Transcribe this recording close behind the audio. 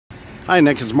Hi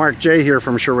Nick, it's Mark J here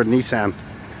from Sherwood Nissan.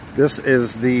 This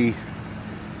is the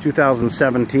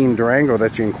 2017 Durango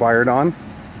that you inquired on.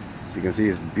 As you can see,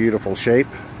 it's beautiful shape.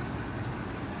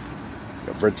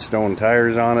 Got Bridgestone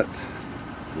tires on it,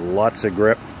 lots of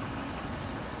grip.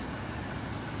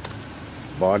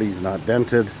 Body's not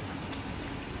dented.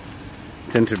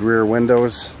 Tinted rear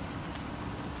windows.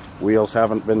 Wheels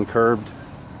haven't been curbed.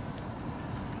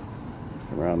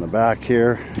 Around the back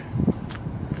here.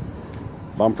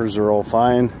 Bumpers are all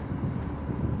fine.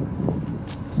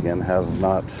 This again has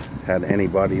not had any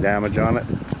body damage on it.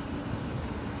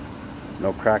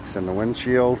 No cracks in the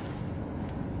windshield.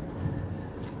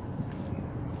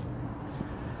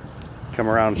 Come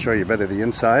around and show you a bit of the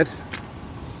inside.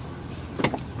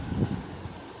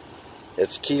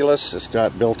 It's keyless. It's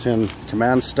got built-in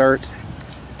command start.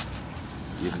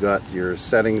 You've got your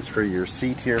settings for your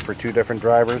seat here for two different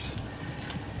drivers.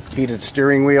 Heated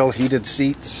steering wheel, heated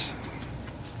seats.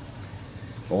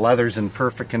 The leather's in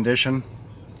perfect condition,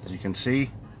 as you can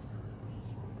see.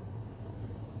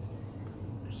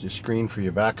 There's your screen for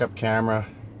your backup camera.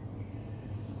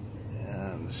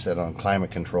 And it's set on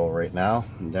climate control right now.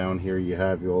 And down here you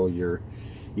have all your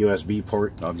USB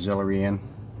port, auxiliary in.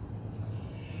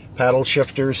 Paddle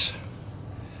shifters,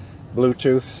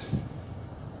 Bluetooth.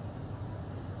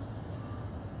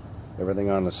 Everything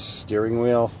on the steering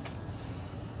wheel.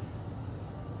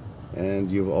 And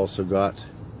you've also got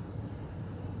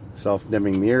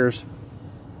self-dimming mirrors,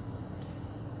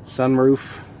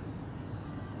 sunroof,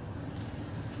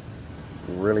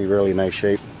 really nice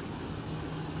shape.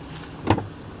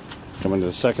 Coming to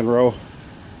the second row,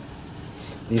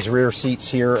 these rear seats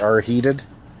here are heated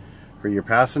for your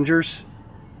passengers.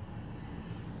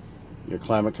 Your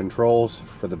climate controls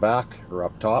for the back are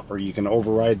up top, or you can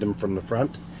override them from the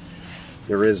front.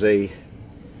 There is a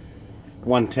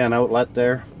 110 outlet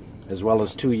there, as well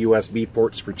as two USB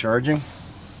ports for charging.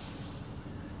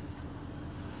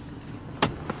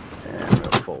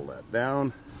 Fold that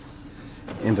down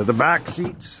into the back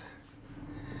seats.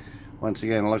 Once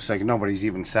again, it looks like nobody's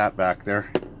even sat back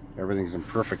there. Everything's in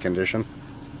perfect condition.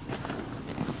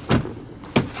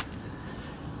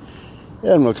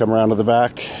 And we'll come around to the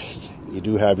back. You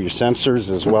do have your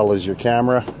sensors as well as your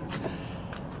camera.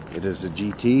 It is a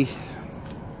GT.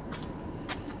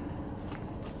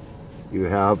 You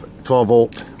have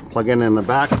 12-volt plug-in in the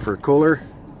back for cooler.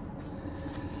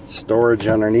 Storage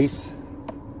underneath.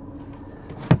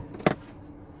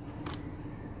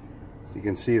 You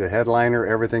can see the headliner,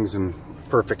 everything's in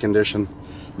perfect condition.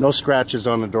 No scratches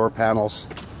on the door panels.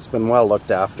 It's been well looked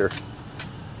after.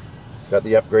 It's got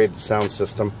the upgraded sound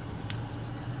system.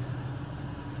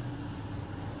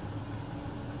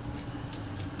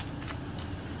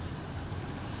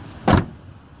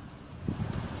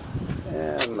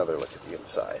 And another look at the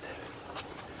inside.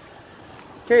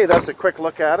 Okay, that's a quick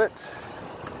look at it.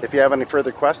 If you have any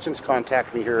further questions,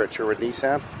 contact me here at Sherwood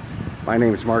Nissan. My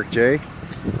name is Mark J.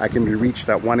 I can be reached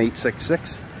at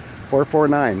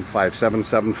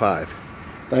 1-866-449-5775.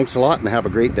 Thanks a lot and have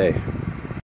a great day.